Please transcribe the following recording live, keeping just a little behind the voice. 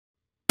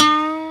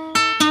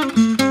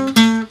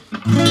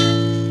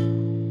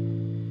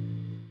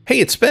Hey,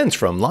 it's Spence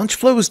from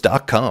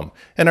launchflows.com.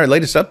 In our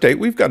latest update,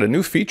 we've got a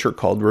new feature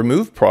called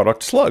Remove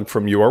Product Slug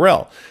from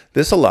URL.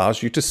 This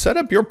allows you to set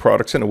up your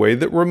products in a way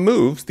that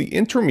removes the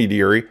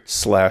intermediary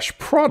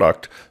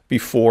 /product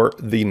before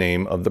the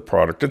name of the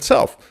product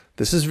itself.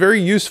 This is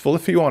very useful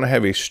if you want to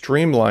have a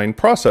streamlined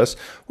process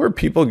where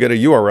people get a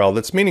URL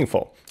that's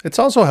meaningful. It's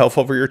also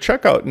helpful for your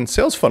checkout and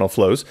sales funnel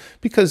flows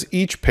because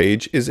each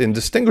page is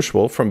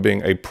indistinguishable from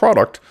being a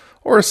product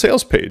or a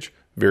sales page.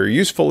 Very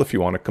useful if you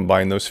want to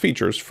combine those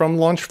features from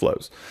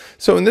Launchflows.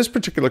 So in this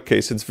particular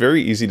case, it's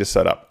very easy to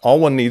set up.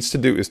 All one needs to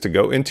do is to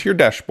go into your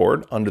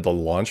dashboard under the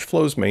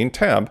Launchflows main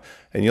tab,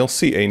 and you'll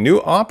see a new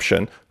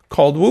option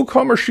called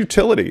WooCommerce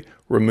Utility,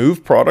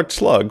 Remove Product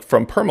Slug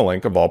from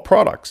Permalink of all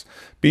products.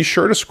 Be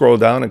sure to scroll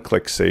down and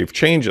click Save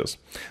Changes.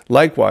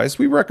 Likewise,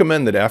 we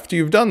recommend that after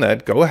you've done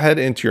that, go ahead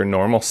into your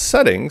normal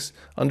settings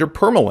under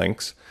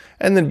Permalinks,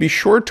 and then be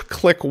sure to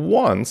click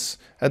once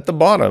at the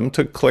bottom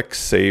to click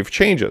Save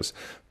Changes.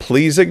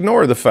 Please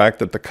ignore the fact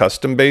that the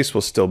custom base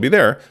will still be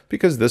there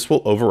because this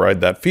will override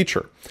that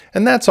feature.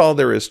 And that's all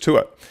there is to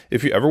it.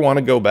 If you ever want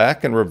to go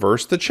back and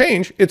reverse the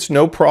change, it's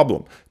no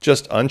problem.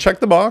 Just uncheck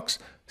the box,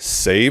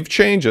 Save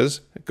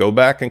Changes, go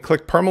back and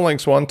click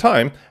Permalinks one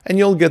time, and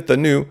you'll get the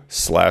new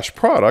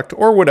 /product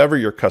or whatever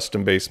your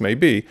custom base may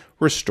be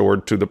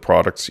restored to the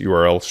product's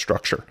URL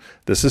structure.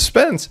 This is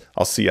Spence.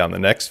 I'll see you on the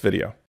next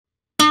video.